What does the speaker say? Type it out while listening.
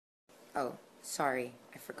Oh, sorry,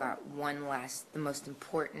 I forgot the most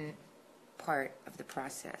important part of the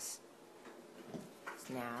process.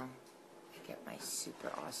 So now, I get my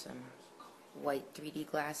super awesome white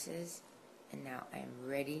 3D glasses, and now I am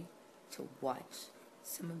ready to watch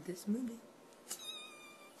some of this movie.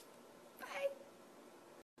 Bye.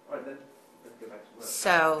 Alright then, let's go back to work.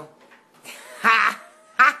 So,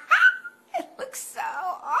 it looks so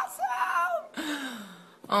awesome!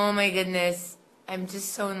 Oh my goodness. I'm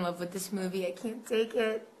just so in love with this movie. I can't take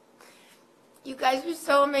it. You guys are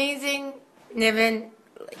so amazing. Niven,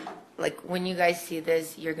 like when you guys see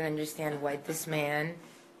this, you're going to understand why this man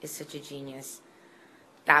is such a genius.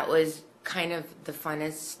 That was kind of the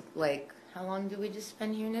funnest, like, how long did we just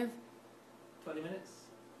spend here, Niv? 20 minutes?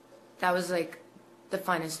 That was like the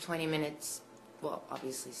funnest 20 minutes, well,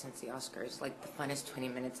 obviously since the Oscars, like the funnest 20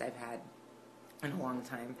 minutes I've had in a long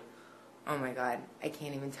time. Oh my god, I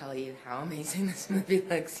can't even tell you how amazing this movie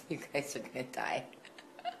looks. You guys are gonna die.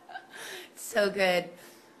 It's so good.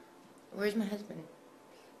 Where's my husband?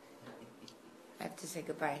 I have to say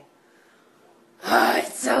goodbye. Oh,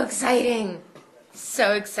 it's so exciting.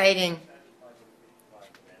 So exciting.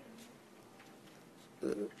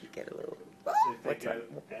 Ooh, get a little... What's up?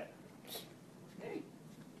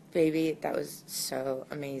 Baby, that was so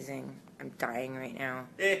amazing. I'm dying right now.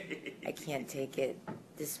 I can't take it.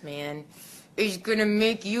 This man is gonna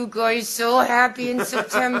make you guys so happy in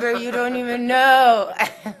September, you don't even know.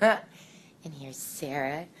 And here's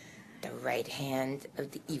Sarah, the right hand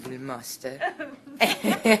of the evil master.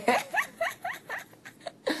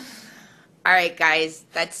 Alright guys,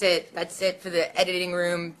 that's it. That's it for the editing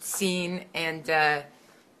room scene. And,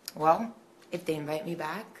 well, if they invite me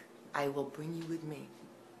back, I will bring you with me.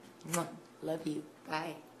 Mwah. Love you.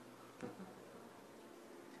 Bye.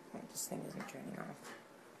 Oh, this thing isn't turning off.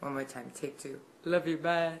 One more time. Take two. Love you.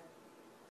 Bye.